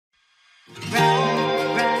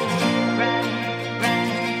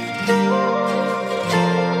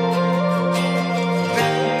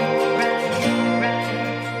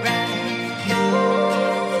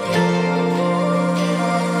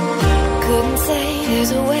say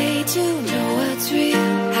there's a way to know what's real.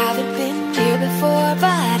 Haven't been here before,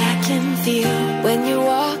 but I can feel when you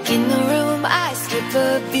walk in the room, I skip a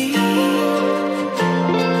beat.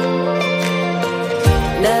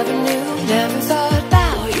 Never knew, never thought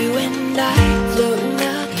about you and I, floating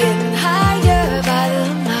up, getting higher by the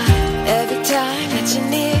mile. Every time that you're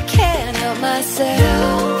near, can't help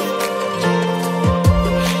myself.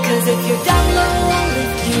 Cause if you're down low, I'll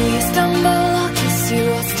lift you. You stumble, I'll kiss you.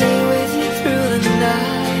 I'll stay with you through the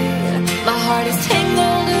night. My heart is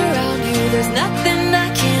tangled around you. There's nothing I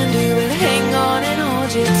can do but hang on and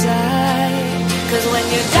hold you tight. Cause when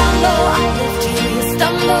you're down low, I'll lift you. You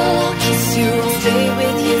stumble, I'll kiss you. I'll stay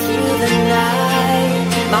with you through the night.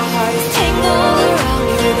 My heart is tangled around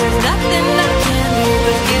you. There's nothing I can do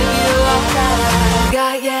but give you all that I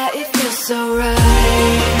got. Yeah, it feels so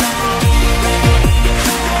right.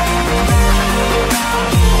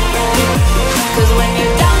 Cause when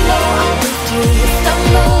you're down low, I'll lift you. You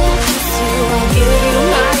stumble, I'll kiss you. I'll give you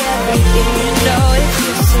my everything. You know it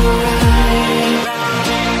feels so right.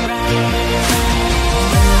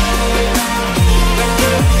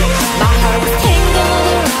 My heart is tangled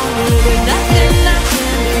around you. There's nothing I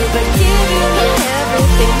can do but give you my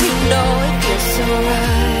everything. You know it feels so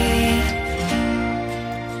right.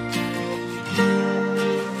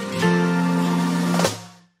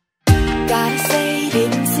 Gotta say,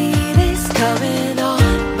 didn't see this coming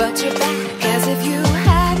on, but you're back as if you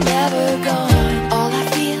had never gone. All I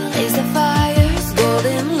feel is the fire's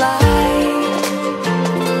golden light.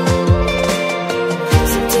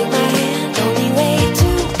 So take my hand, only way to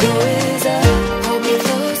go is up. Hold me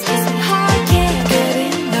close, kiss me hard, can't get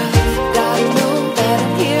enough. Gotta know that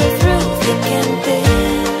I'm here through thick and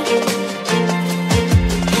thin.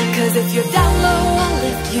 Cause if you're down low, I'll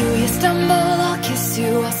lift you. You stumble, I'll kiss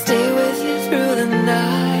you. I'll stay with you through the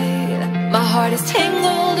night. My heart is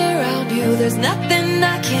tangled around you. There's nothing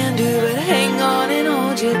I can do but hang on and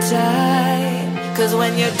hold you tight. Cause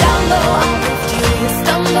when you're down low, I'll lift you. You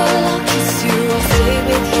stumble, I'll kiss you. I'll stay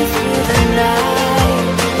with you through the night.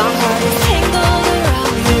 My heart is tangled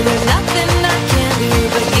around you. There's nothing I can do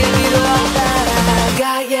but give you all that I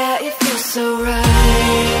got. Yeah, it feels so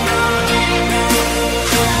right.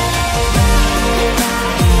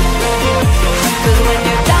 Cause when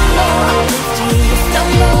you're down low, I'll lift you. You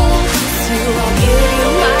stumble, I'll kiss you. I'll give you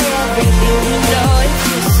my everything. You know it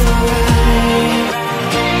feels so right.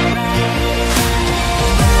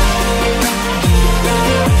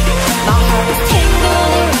 My heart is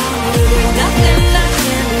tangled around you. There's nothing I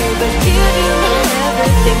can do but give you my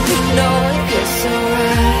everything. You know it feels so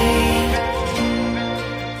right.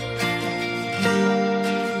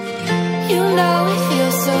 You know it